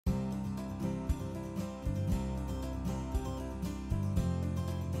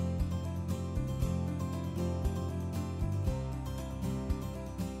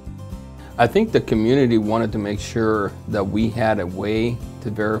I think the community wanted to make sure that we had a way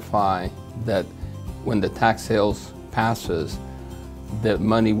to verify that when the tax sales passes, that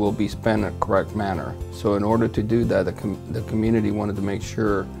money will be spent in a correct manner. So in order to do that, the community wanted to make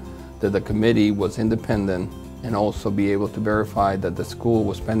sure that the committee was independent and also be able to verify that the school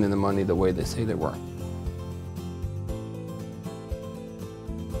was spending the money the way they say they were.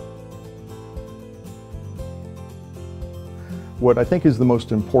 What I think is the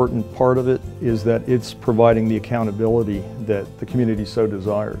most important part of it is that it's providing the accountability that the community so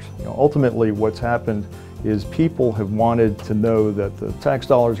desires. Ultimately, what's happened is people have wanted to know that the tax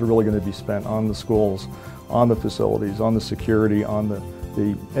dollars are really going to be spent on the schools, on the facilities, on the security, on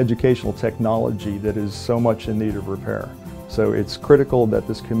the educational technology that is so much in need of repair. So it's critical that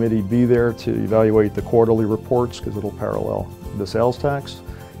this committee be there to evaluate the quarterly reports, because it'll parallel the sales tax,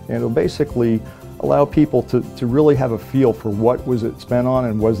 and it'll basically allow people to really have a feel for what was it spent on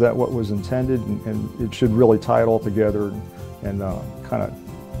and was that what was intended, and it should really tie it all together and kind of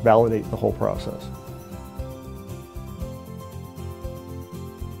validate the whole process.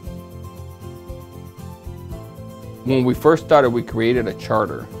 When we first started, we created a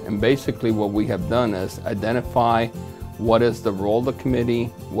charter, and basically what we have done is identify what is the role of the committee,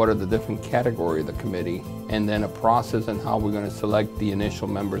 what are the different categories of the committee, and then a process and how we're going to select the initial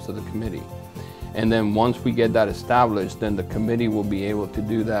members of the committee. And then once we get that established, then the committee will be able to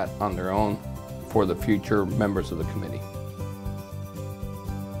do that on their own for the future members of the committee.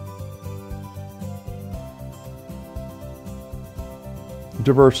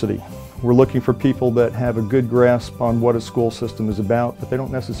 Diversity. We're looking for people that have a good grasp on what a school system is about, but they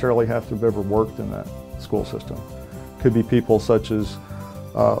don't necessarily have to have ever worked in that school system. Could be people such as,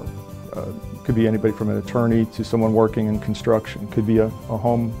 could be anybody from an attorney to someone working in construction. Could be a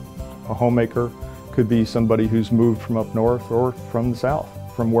homemaker, could be somebody who's moved from up north or from the south,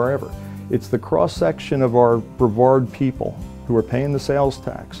 from wherever. It's the cross-section of our Brevard people who are paying the sales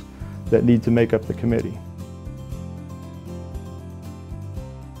tax that need to make up the committee.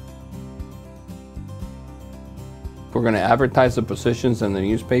 We're going to advertise the positions in the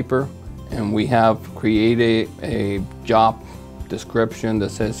newspaper, and we have created a job description that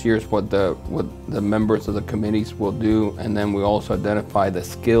says here's what the members of the committees will do, and then we also identify the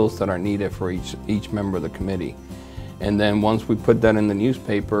skills that are needed for each member of the committee. And then once we put that in the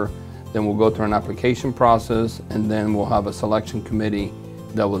newspaper, then we'll go through an application process, and then we'll have a selection committee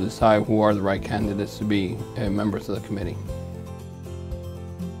that will decide who are the right candidates to be members of the committee.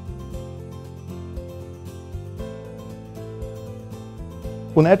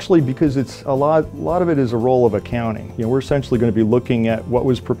 Well, naturally, because it's a lot of it is a role of accounting. We're essentially going to be looking at what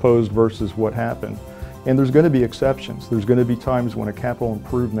was proposed versus what happened. And there's going to be exceptions. There's going to be times when a capital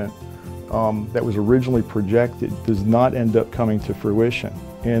improvement that was originally projected does not end up coming to fruition.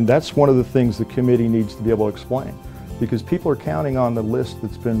 And that's one of the things the committee needs to be able to explain, because people are counting on the list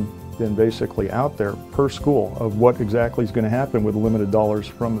that's been basically out there per school of what exactly is going to happen with limited dollars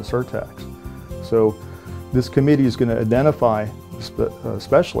from the surtax. So this committee is going to identify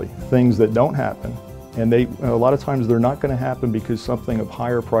especially things that don't happen, and a lot of times they're not going to happen because something of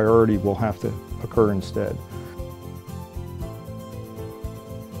higher priority will have to occur instead.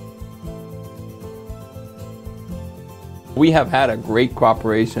 We have had a great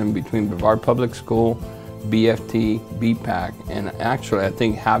cooperation between Brevard Public School, BFT, BPAC, and actually I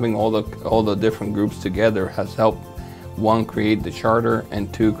think having all the different groups together has helped, one, create the charter,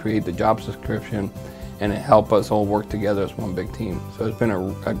 and two, create the job description, and it helped us all work together as one big team. So it's been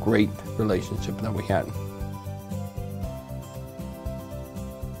a great relationship that we had.